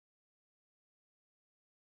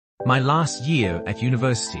my last year at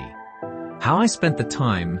university, how I spent the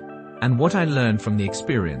time, and what I learned from the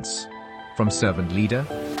experience. From servant leader,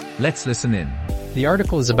 let's listen in. The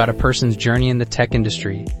article is about a person's journey in the tech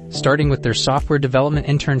industry, starting with their software development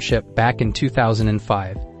internship back in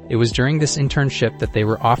 2005. It was during this internship that they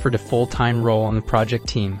were offered a full-time role on the project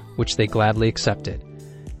team, which they gladly accepted.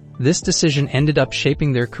 This decision ended up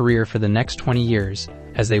shaping their career for the next 20 years,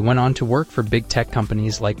 as they went on to work for big tech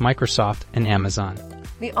companies like Microsoft and Amazon.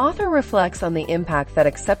 The author reflects on the impact that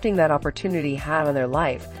accepting that opportunity had on their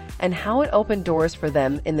life and how it opened doors for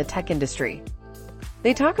them in the tech industry.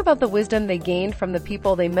 They talk about the wisdom they gained from the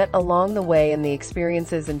people they met along the way and the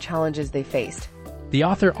experiences and challenges they faced. The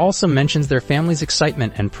author also mentions their family's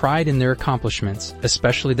excitement and pride in their accomplishments,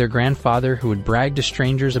 especially their grandfather who would brag to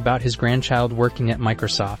strangers about his grandchild working at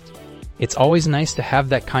Microsoft. It's always nice to have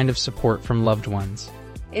that kind of support from loved ones.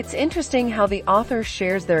 It's interesting how the author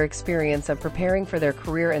shares their experience of preparing for their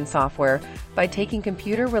career in software by taking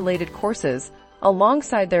computer-related courses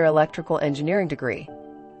alongside their electrical engineering degree.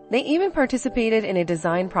 They even participated in a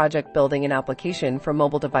design project building an application for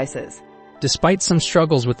mobile devices. Despite some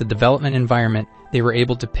struggles with the development environment, they were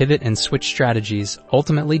able to pivot and switch strategies,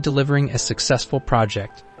 ultimately delivering a successful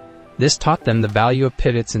project. This taught them the value of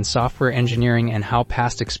pivots in software engineering and how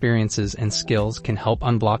past experiences and skills can help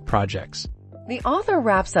unblock projects. The author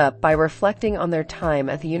wraps up by reflecting on their time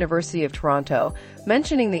at the University of Toronto,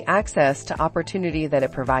 mentioning the access to opportunity that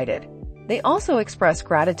it provided. They also express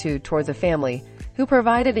gratitude towards a family who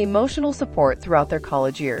provided emotional support throughout their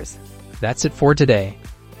college years. That's it for today.